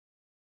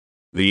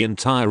The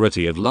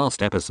entirety of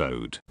last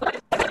episode.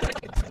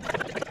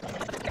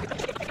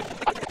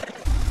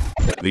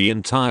 The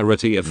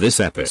entirety of this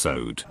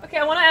episode. Okay,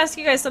 I want to ask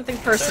you guys something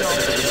personal.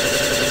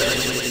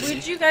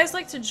 Would you guys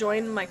like to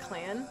join my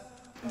clan?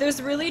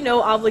 There's really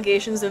no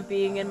obligations of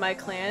being in my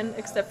clan,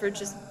 except for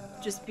just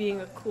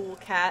being a cool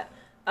cat.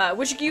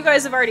 Which you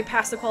guys have already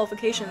passed the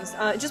qualifications.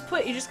 You just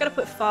gotta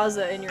put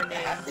Faza in your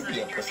name.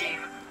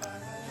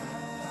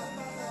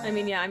 I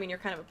mean, yeah, you're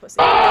kind of a pussy.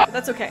 But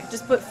that's okay.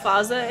 Just put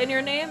Faza in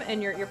your name,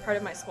 and you're part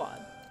of my squad.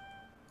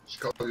 She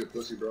called you a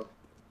pussy, bro.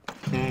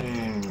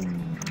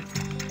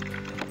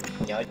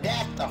 Yeah,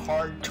 that's a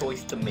hard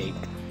choice to make.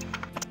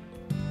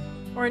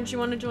 Orange, you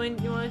wanna join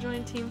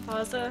Team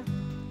Faza?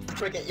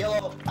 Freaking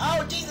yellow.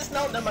 Oh Jesus,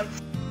 no, never mind.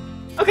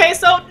 Okay,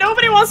 so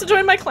nobody wants to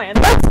join my clan.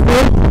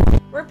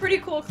 We're a pretty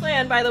cool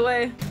clan, by the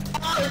way.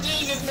 Oh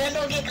Jesus, man,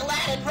 don't get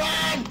collided,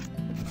 run!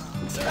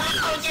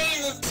 Oh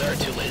Jesus! Sir,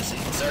 too lazy.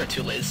 Sir,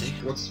 too lazy.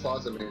 What's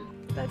Faza mean?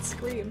 That's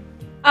Scream.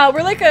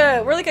 We're like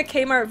a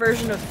Kmart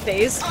version of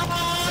FaZe.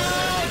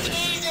 Oh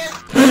Jesus!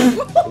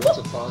 What's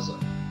a Faza?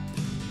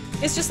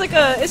 It's just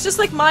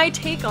like my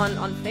take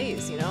on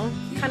FaZe, you know?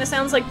 Kind of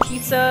sounds like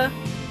pizza,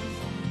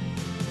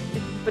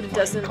 but it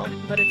doesn't.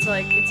 But it's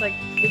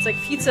like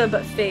pizza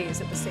but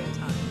FaZe at the same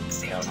time.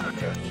 Sounds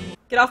okay.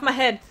 Get off my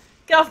head!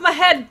 Get off my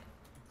head!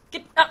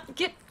 Get up!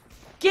 Get!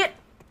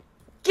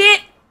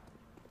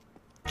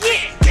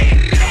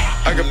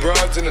 I got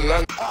broads in the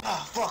London.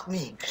 Ah, fuck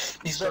me.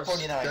 These are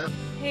 49.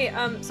 Hey,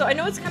 so I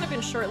know it's kind of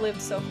been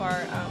short-lived so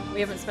far. We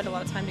haven't spent a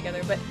lot of time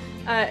together, but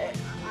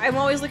I'm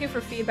always looking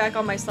for feedback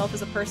on myself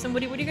as a person.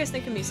 What do you guys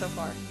think of me so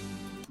far?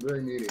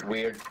 Very needy.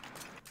 Weird.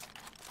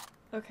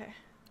 Okay.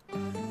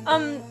 How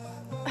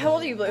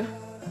old are you, Blue?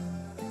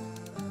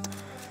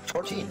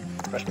 14.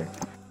 Freshman.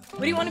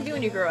 What do you want to be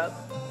when you grow up?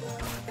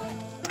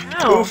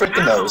 Who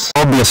freaking knows?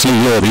 Obviously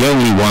you're the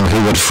only one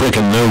who would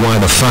frickin' know. Why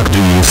the fuck do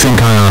you think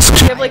I asked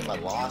you? You have, like...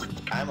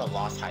 I'm a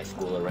lost high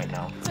schooler right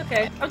now. It's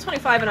okay. I'm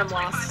 25 and I'm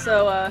lost,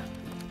 so,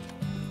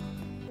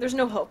 there's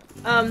no hope.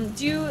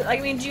 Do you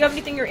have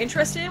anything you're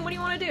interested in? What do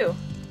you want to do?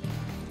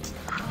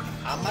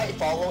 I might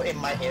follow in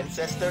my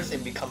ancestors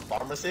and become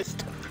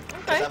pharmacist. Okay.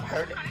 Because I've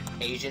heard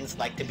Asians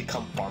like to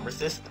become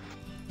pharmacists.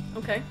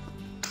 Okay.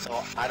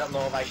 So I don't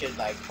know if I should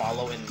like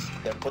follow in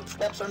their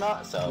footsteps or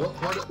not. So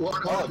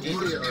What part of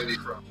India are you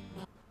from?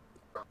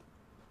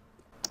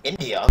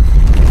 India.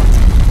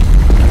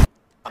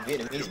 I'm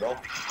Vietnamese, bro.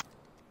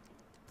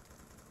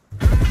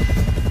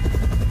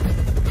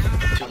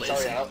 I'm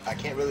sorry, I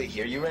can't really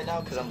hear you right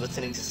now because I'm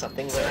listening to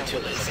something. Sir, too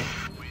lazy.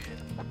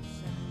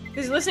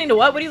 He's listening to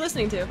what? What are you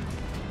listening to?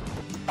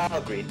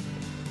 Green.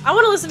 I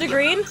want to listen to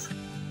Green.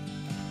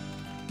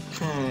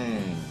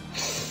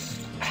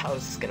 How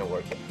is this gonna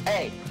work?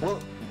 Hey, well,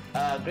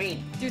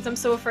 Green. Dudes, I'm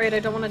so afraid. I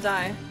don't want to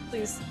die.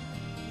 Please.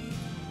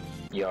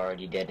 You're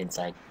already dead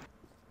inside.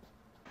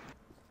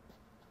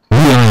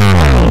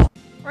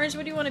 Orange,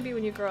 what do you want to be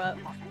when you grow up?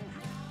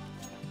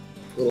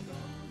 Little.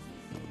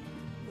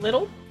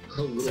 Little?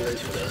 How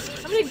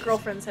many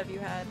girlfriends have you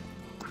had?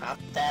 I'm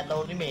that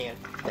lonely man.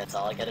 That's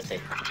all I gotta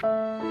say.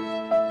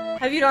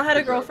 Have you not had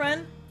a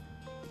girlfriend?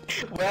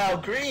 Well,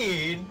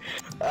 Green,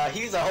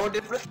 he's a whole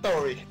different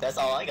story. That's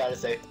all I gotta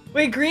say.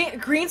 Wait,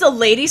 Green's a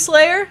lady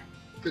slayer?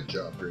 Good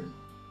job, Green.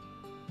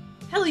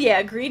 Hell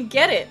yeah, Green,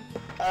 get it.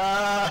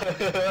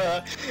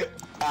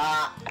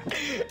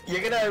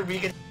 You're gonna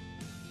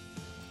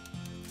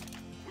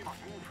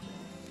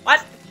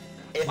What?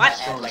 If What?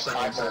 I add like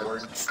 5 more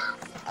words.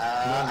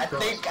 I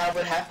think I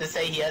would have to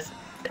say he has.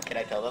 Can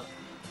I tell him?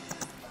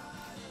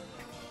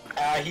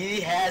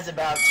 He has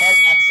about 10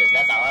 X's.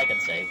 That's all I can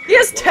say. He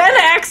has 10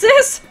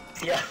 axes?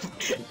 Yeah.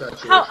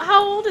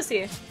 How old is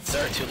he?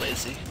 Sir, too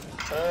lazy.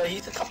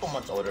 He's a couple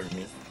months older than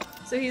me.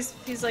 So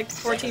he's like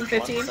 14,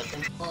 15?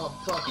 Oh,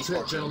 fuck it,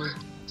 gentlemen.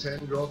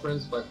 10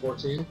 girlfriends by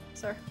 14?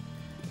 Sir.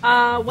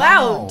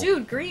 Wow,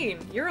 dude, Green,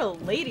 you're a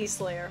lady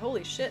slayer.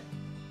 Holy shit.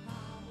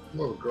 I'm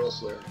more of a girl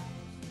slayer.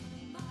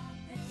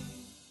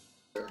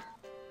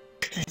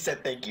 He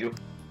said thank you.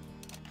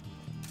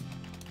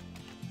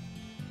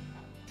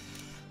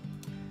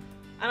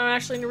 I don't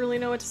actually really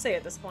know what to say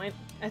at this point.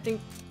 I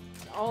think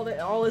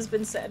all has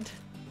been said.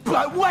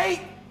 But wait!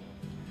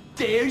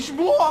 There's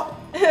more!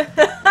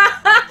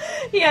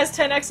 He has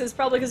 10 X's,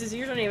 probably because his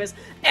username is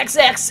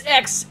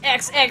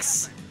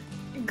XXXXX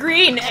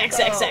Green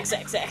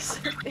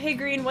XXXXX. Hey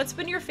Green, what's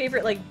been your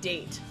favorite, like,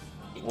 date?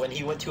 When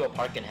he went to a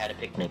park and had a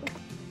picnic.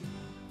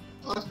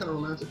 Oh, that's kind of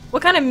romantic.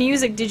 What kind of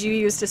music did you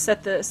use to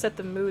set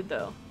the mood,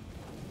 though?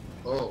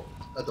 Oh,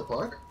 at the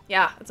park?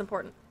 Yeah, that's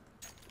important.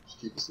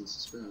 Just keep us in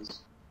suspense.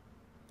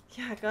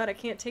 Yeah, God, I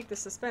can't take the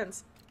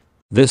suspense.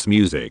 This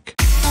music.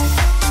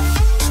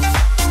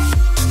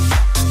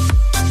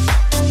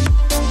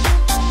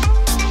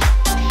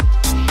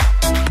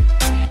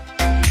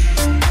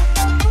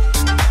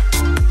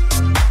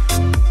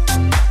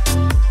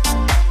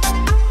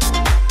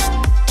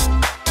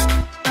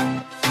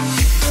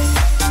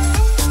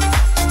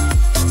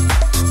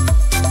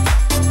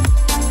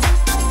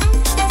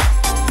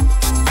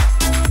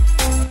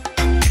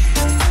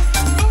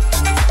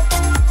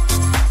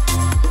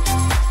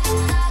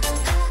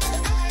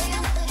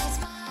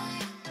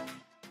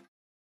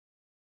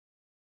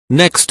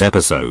 Next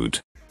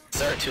episode.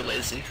 Sorry, too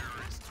lazy.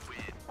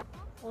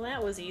 Well,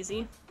 that was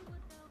easy.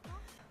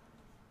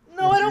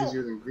 No, I It's don't.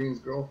 easier than Green's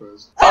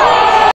girlfriend's. Ah!